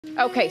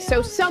Okay,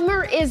 so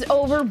summer is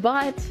over,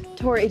 but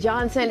Tory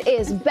Johnson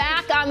is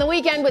back on the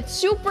weekend with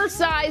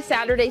super-sized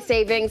Saturday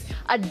savings.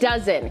 A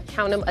dozen,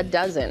 count them, a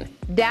dozen.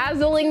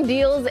 Dazzling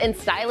deals and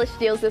stylish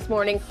deals this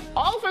morning,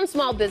 all from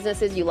small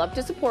businesses you love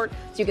to support.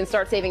 So you can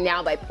start saving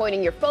now by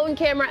pointing your phone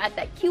camera at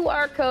that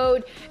QR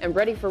code. And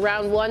ready for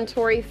round one,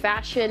 Tory,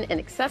 fashion and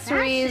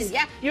accessories. Fashion,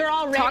 yeah, you're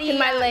already talking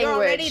my language. You're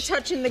already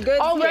touching the goods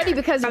already here.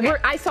 Because okay.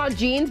 I saw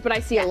jeans, but I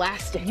see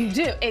elastic. You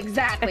do,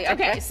 exactly.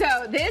 Okay, so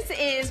this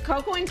is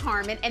Coco and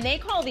Carmen, and they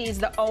call these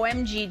the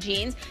OMG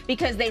jeans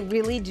because they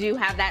really do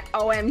have that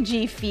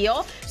OMG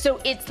feel.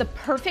 So it's the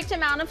perfect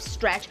amount of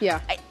stretch.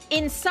 Yeah.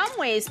 In some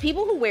ways,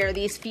 people who wear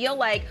these feel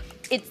like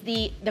it's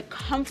the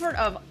comfort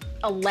of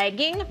a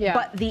legging,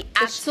 but the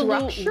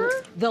absolute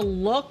the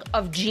look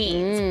of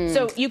jeans.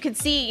 So you can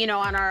see, you know,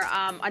 on our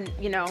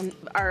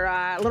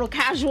our little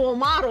casual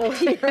model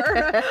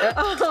here,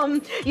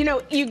 you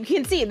know, you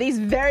can see these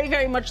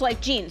very much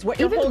like jeans. What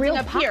you're holding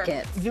up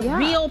here,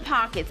 real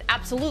pockets,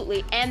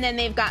 absolutely. And then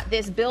they've got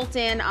this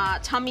built-in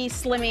tummy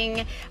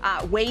slimming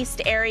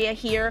waist area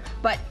here,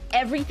 but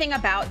everything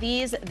about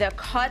these, the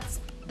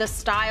cuts, the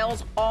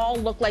styles all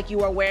look like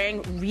you are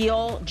wearing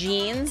real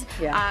jeans.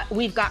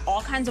 We've got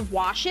all kinds of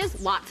washes,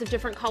 lots of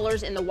different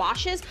colors in the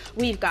washes.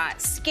 We've got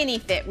skinny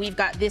fit. We've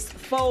got this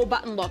faux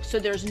button look, so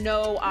there's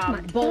no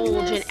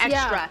bulge and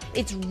extra.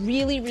 It's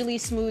really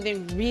smooth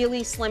and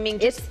really slimming.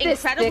 Just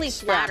incredibly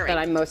flattering. That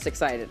I'm most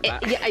excited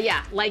about.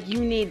 Yeah, like you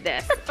need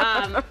this.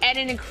 And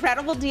an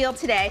incredible deal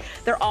today.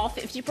 They're all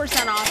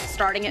 50% off,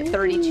 starting at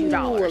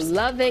 $32.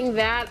 Loving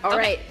that. All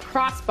right,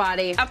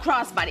 crossbody. A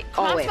crossbody.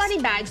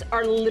 Crossbody bags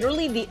are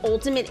literally the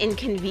ultimate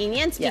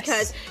inconvenience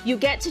because you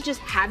get to just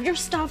have your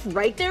stuff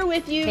right there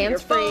with you, your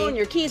phone,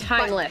 your keys,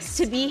 timeless.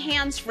 To be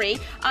hands-free.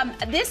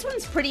 This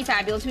one's pretty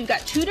fabulous. We've got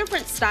two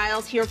different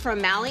styles here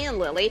from Mally and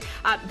Lily.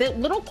 The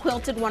little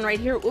quilted one right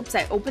here, oops,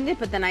 I opened it,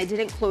 but then I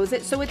didn't close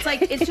it. So it's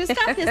like, it's just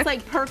got this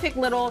like perfect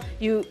little,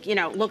 you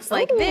know, looks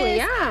like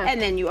this, and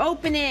then you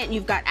open it, and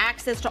you've got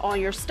access to all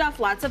your stuff,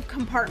 lots of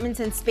compartments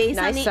and space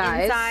on the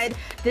inside.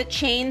 The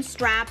chain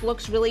strap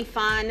looks really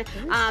fun.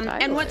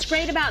 And what's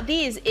great about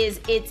these is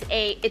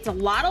it's a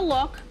lot of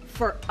look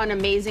for an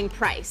amazing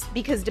price,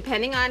 because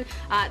depending on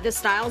the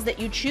styles that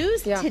you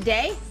choose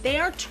today, they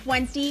are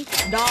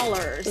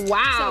 $20.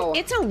 Wow. So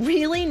it's a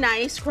really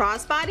nice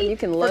crossbody you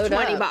can load for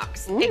 20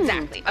 bucks.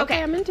 Exactly.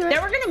 Okay, I'm into it.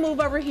 Then we're gonna move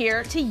over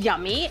here to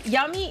Yummy.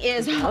 Yummy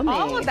is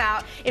all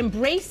about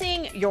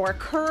embracing your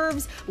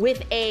curves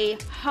with a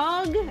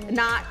hug,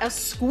 not a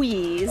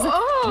squeeze.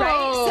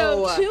 Right?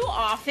 So too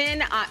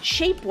often,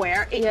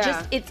 shapewear,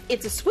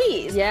 it's a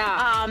squeeze.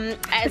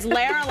 As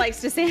Lara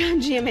likes to say on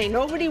GMA,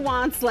 nobody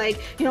wants,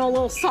 like, you know, a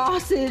little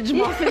sausage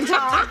muffin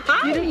top.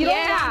 You don't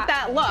want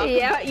that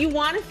look, but you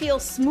want to feel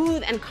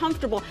smooth and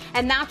comfortable,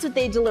 and that's what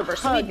they deliver.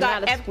 So we've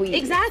got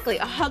exactly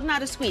a hug,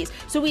 not a squeeze.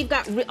 So we've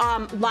got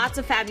lots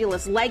of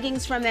fabulous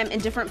leggings from them in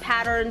different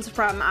patterns,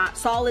 from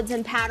solids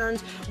and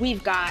patterns.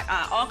 We've got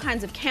all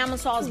kinds of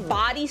camisoles,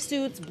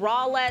 bodysuits,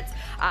 bralettes,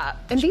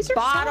 and these are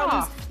bottoms.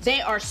 soft.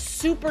 They are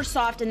super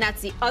soft, and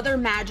that's the other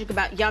magic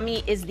about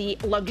Yummy, is the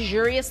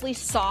luxuriously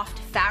soft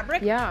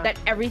fabric that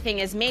everything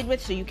is made with.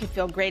 So you can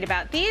feel great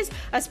about these,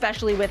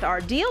 especially with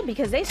our deal,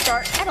 because they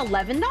start at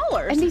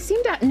 $11. And they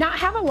seem to not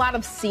have a lot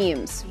of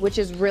seams, which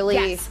is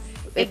really...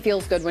 It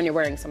feels good when you're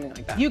wearing something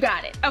like that. You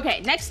got it.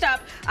 Okay, next up,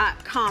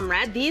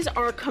 Comrade. These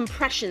are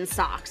compression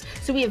socks.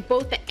 So we have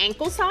both the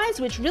ankle size,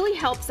 which really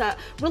helps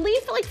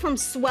relieve like from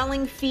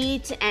swelling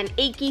feet and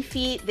achy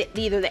feet,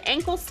 either the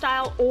ankle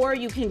style, or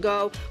you can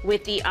go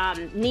with the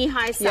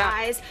knee-high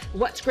size.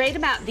 What's great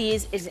about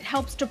these is it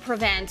helps to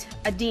prevent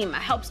edema,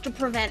 helps to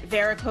prevent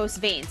varicose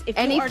veins. If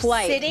you are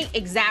sitting,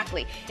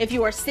 if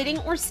you are sitting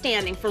or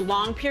standing for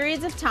long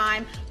periods of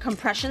time,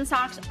 compression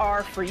socks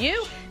are for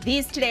you.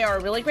 These today are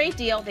a really great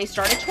deal. They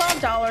start at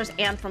 $12,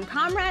 and from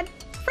Comrade,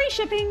 free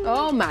shipping.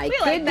 Oh my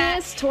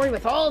goodness, Tory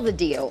with all the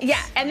deals.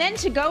 Yeah, and then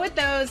to go with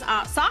those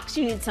socks,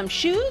 you need some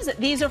shoes.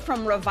 These are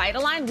from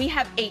Revitaline. We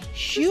have a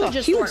huge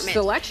assortment. Huge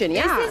selection,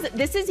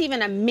 This is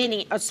even a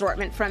mini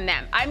assortment from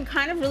them. I'm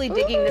kind of really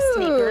digging the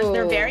sneakers.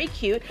 They're very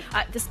cute,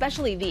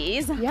 especially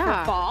these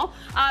for fall.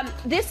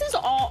 This is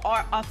all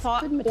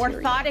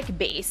orthotic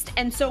based,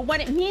 and so what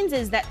it means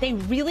is that they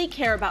really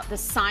care about the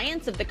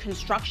science of the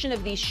construction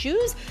of these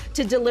shoes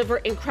to deliver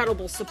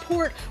incredible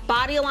support,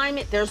 body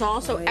alignment. There's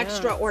also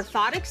extra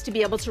orthotic to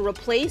be able to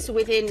replace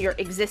within your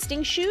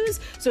existing shoes.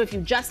 So if you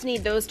just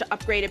need those to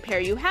upgrade a pair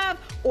you have,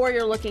 or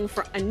you're looking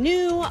for a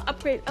new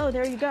upgrade,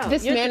 there you go.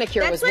 This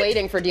manicure was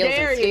waiting for deals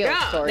and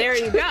steals. There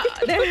you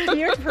go.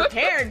 You're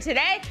prepared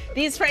today.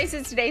 These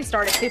prices today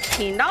start at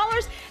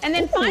 $15. And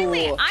then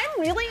finally, I'm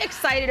really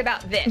excited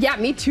about this. Yeah,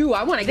 me too.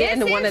 I want to get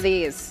into one of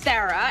these.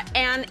 Sarah,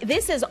 and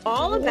this is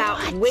all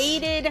about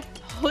weighted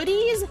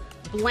hoodies,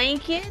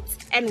 blankets,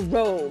 and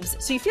robes.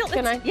 So you feel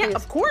Can I, yeah, please?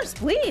 of course,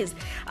 please.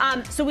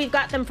 So we've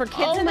got them for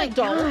kids and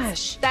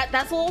adults.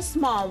 That's a little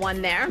small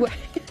one there.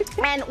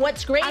 And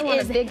what's great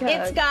is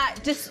it's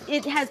got just,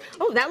 it has,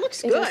 oh, that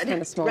looks good. It's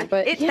kind of small, right.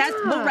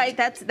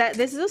 but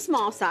This is a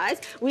small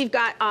size. We've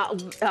got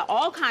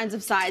all kinds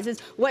of sizes.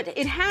 What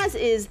it has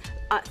is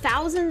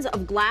thousands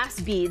of glass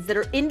beads that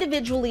are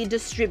individually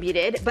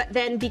distributed, but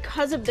then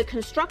because of the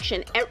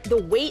construction,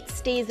 the weight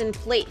stays in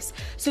place.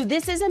 So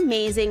this is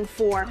amazing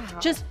for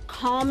just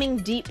calming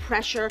deep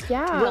pressure,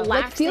 relaxing.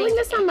 Like feeling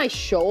this on my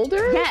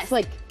shoulders? Yes.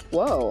 Like,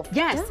 whoa.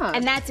 Yes,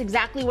 and that's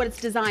exactly what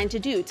it's designed to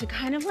do, to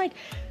kind of like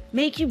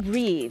make you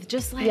breathe,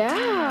 just like,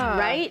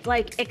 right?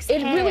 Like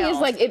exhale. It really is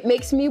like, it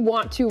makes me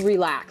want to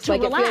relax.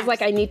 It feels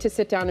like I need to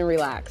sit down and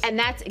relax. And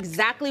that's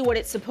exactly what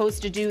it's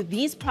supposed to do.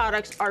 These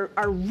products are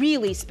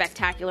really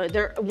spectacular.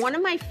 They're one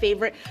of my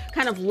favorite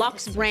kind of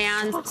luxe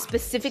brands,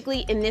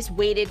 specifically in this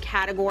weighted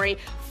category.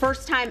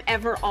 First time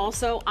ever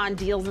also on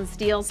Deals and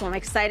Steals, so I'm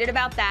excited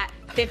about that.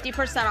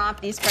 50% off.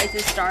 These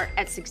prices start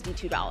at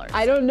 $62.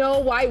 I don't know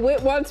why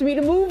Whit wants me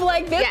to move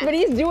like this, but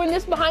he's doing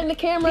this behind the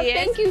camera.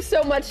 Thank you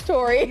so much,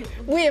 Tori.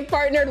 We have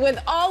partnered with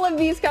all of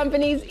these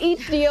companies,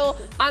 each deal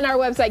on our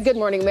website,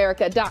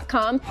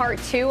 goodmorningamerica.com. Part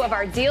 2 of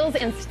our Deals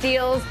and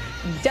Steals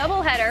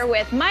doubleheader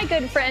with my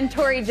good friend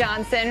Tory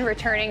Johnson,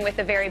 returning with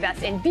the very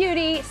best in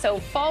beauty. So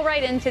fall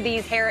right into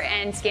these hair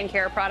and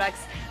skincare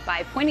products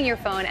by pointing your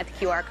phone at the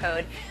QR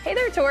code. Hey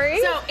there,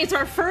 Tori. So it's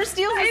our first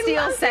Deals and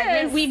Steals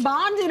segment. We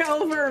bonded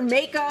over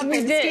makeup and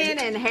skin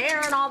and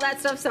hair and all that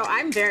stuff. So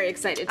I'm very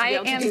excited to be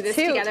able to do this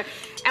together.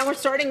 And we're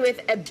starting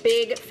with a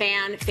big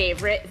fan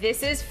favorite.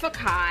 This is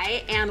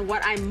Fakai, and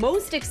what I'm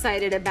most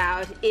excited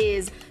about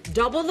is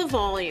double the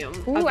volume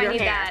of your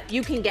hair.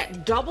 You can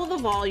get double the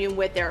volume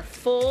with their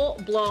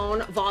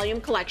full-blown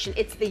volume collection.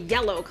 It's the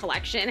yellow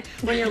collection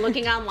when you're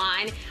looking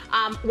online.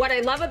 What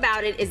I love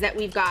about it is that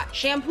we've got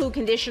shampoo,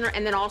 conditioner,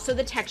 and then also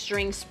the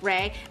texturing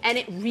spray, and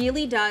it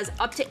really does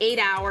up to 8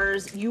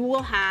 hours. You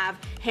will have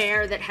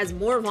hair that has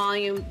more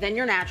volume than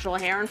your natural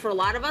hair, and for a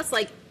lot of us,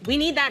 like, we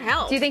need that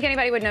help. Do you think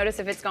anybody would notice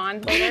if it's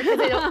gone later?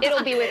 Because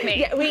it'll be with me.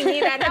 Yeah, we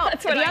need that help.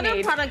 That's what I need. The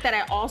other product that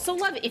I also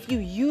love, if you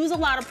use a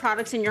lot of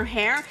products in your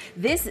hair,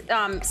 this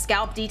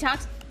scalp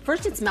detox,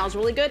 first, it smells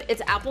really good.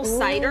 It's apple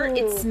cider.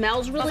 It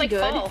smells really good.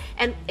 Fall.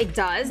 And it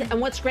does.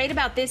 And what's great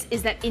about this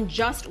is that in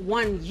just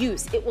one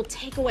use, it will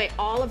take away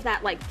all of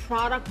that like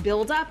product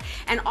buildup.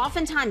 And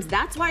oftentimes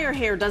that's why your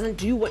hair doesn't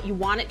do what you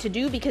want it to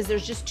do, because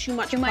there's just too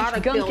much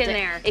product gunk in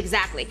there.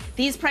 Exactly.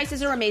 These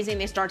prices are amazing.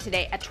 They start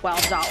today at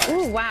 $12.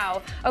 Oh,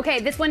 wow. Okay,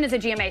 this one is a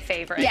GMA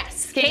favorite.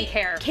 Yes.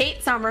 Skincare.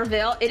 Kate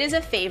Somerville. It is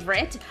a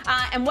favorite.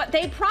 And what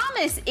they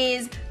promise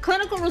is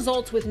clinical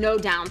results with no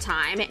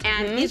downtime.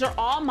 And these are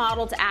all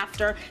modeled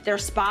after their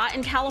spa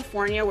in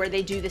California, where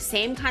they do the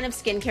same kind of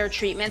skincare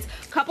treatments.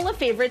 Couple of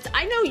favorites.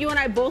 I know you and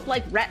I both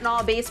like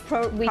retinol-based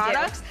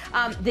products.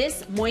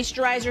 This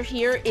moisturizer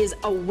here is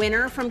a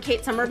winner from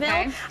Kate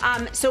Somerville.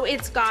 So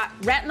it's got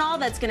retinol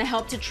that's going to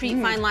help to treat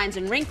fine lines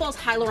and wrinkles,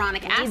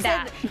 hyaluronic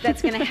acid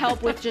that's going to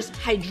help with just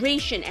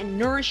hydration and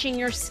nourishing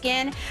your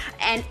skin.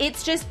 And it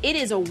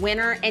is a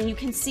winner, and you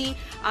can see,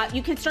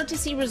 you can start to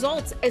see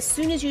results as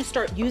soon as you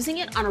start using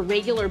it on a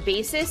regular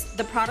basis.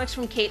 The products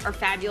from Kate are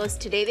fabulous.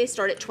 Today they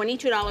start at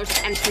 $22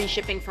 and free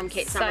shipping from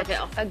Kate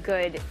Somerville. Such a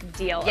good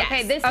deal. Yes.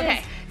 Okay, this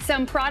is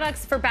some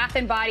products for Bath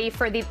 & Body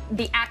for the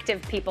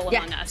active people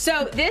among us.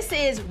 So this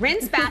is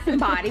Rinse Bath &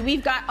 Body.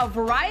 We've got a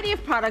variety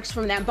of products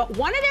from them, but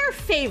one of their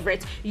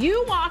favorites,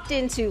 you walked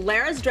into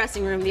Lara's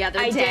dressing room the other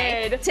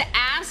day to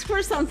ask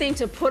for something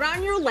to put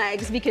on your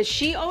legs, because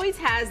she always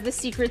has the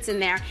secrets in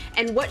there,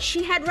 and what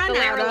she had run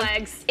out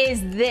of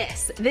is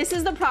this. This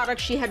is the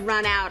product she had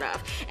run out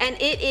of, and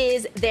it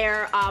is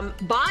their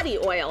body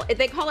oil.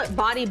 They call it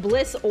Body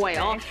Bliss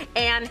Oil,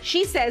 and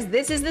she says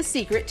this is the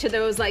secret to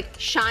those like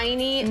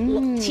shiny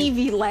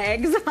TV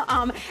legs,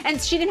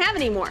 and she didn't have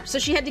any more, so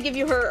she had to give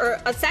you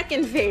a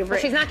second favorite. Well,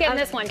 she's not getting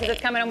this one because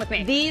it's coming home with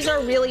me. These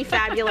are really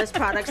fabulous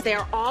products. They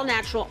are all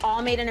natural,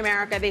 all made in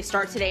America. They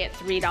start today at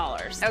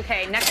 $3.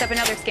 Okay, next up,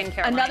 another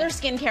skincare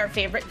skincare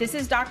favorite. This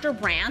is Dr.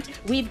 Brandt.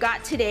 We've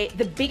got today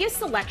the biggest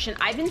selection.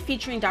 I've been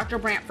featuring Dr.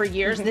 Brandt for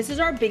years. This is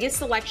our biggest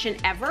selection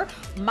ever.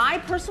 My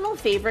personal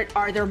favorite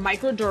are their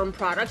microderm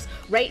products.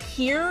 Right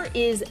here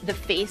is the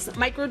face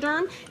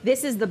microderm.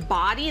 This is the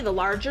body. The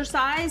larger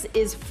size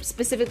is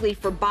specifically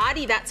for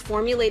body. That's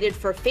formulated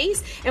for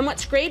face. And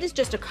what's great is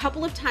just a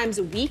couple of times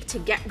a week to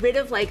get rid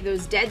of like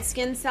those dead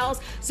skin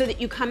cells, so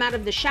that you come out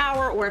of the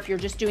shower, or if you're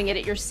just doing it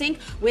at your sink,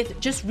 with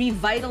just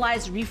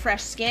revitalized,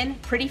 refreshed skin.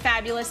 Pretty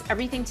fabulous.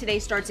 Everything today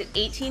starts at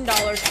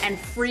 $18 and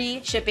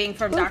free shipping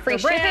from Dr. Free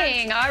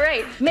shipping. All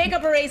right.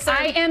 Makeup eraser.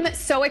 I am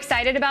so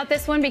excited about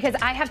this one because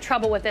I have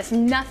trouble with this.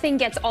 Nothing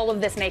gets all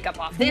of this makeup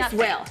off. This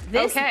will.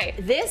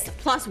 This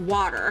plus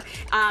water.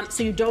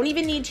 So you don't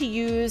even need to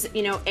use,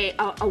 you know,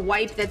 a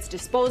wipe that's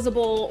disposable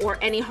chemical or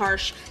any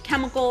harsh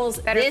chemicals.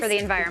 Better for the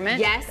environment.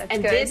 Yes, That's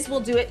and good. this will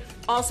do it.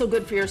 Also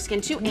good for your skin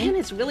too, and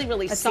it's really,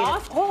 really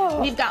soft.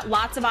 We've got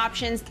lots of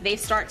options. They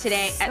start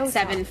today at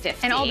 $7.50.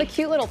 And all the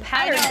cute little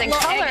patterns and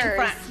little egg in colors.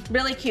 front.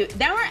 Really cute.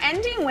 Then we're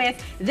ending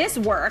with This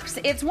Works.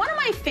 It's one of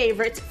my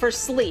favorites for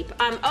sleep.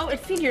 Oh, it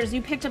figures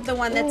you picked up the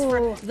one that's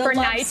for the for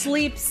Love night.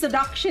 Sleep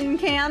Seduction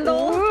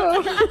Candle.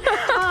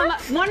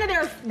 One of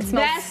their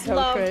best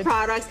loved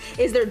products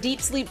is their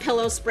Deep Sleep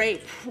Pillow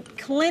Spray,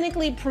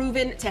 clinically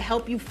proven to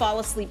help you fall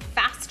asleep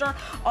faster.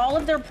 All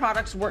of their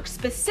products work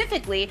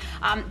specifically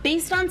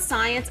based on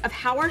science of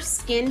how our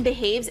skin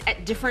behaves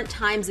at different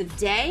times of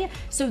day.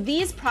 So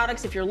these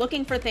products, if you're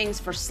looking for things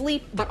for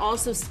sleep, but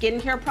also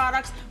skincare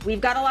products,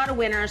 we've got a lot of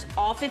winners,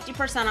 all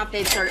 50% off.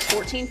 They start at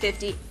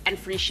 $14.50 and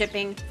free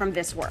shipping from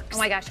This Works. Oh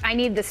my gosh, I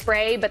need the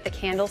spray, but the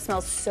candle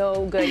smells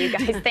so good, you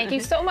guys. Thank you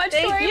so much,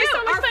 Thank Tori. you. It was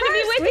so much Our fun to be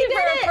first. with We you did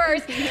for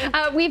it.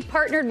 our first. We've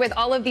partnered with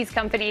all of these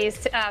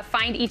companies.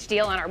 Find each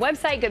deal on our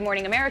website,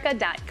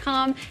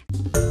 goodmorningamerica.com.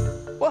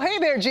 Well, hey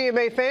there,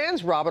 GMA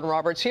fans. Robin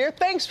Roberts here.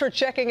 Thanks for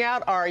checking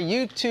out our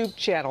YouTube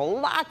channel.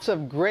 Lots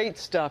of great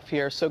stuff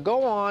here. So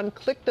go on,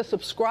 click the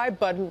subscribe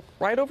button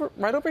right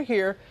over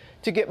here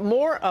to get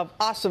more of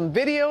awesome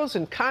videos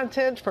and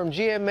content from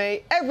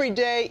GMA every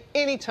day,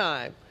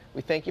 anytime.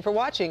 We thank you for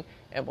watching,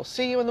 and we'll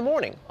see you in the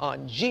morning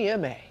on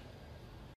GMA.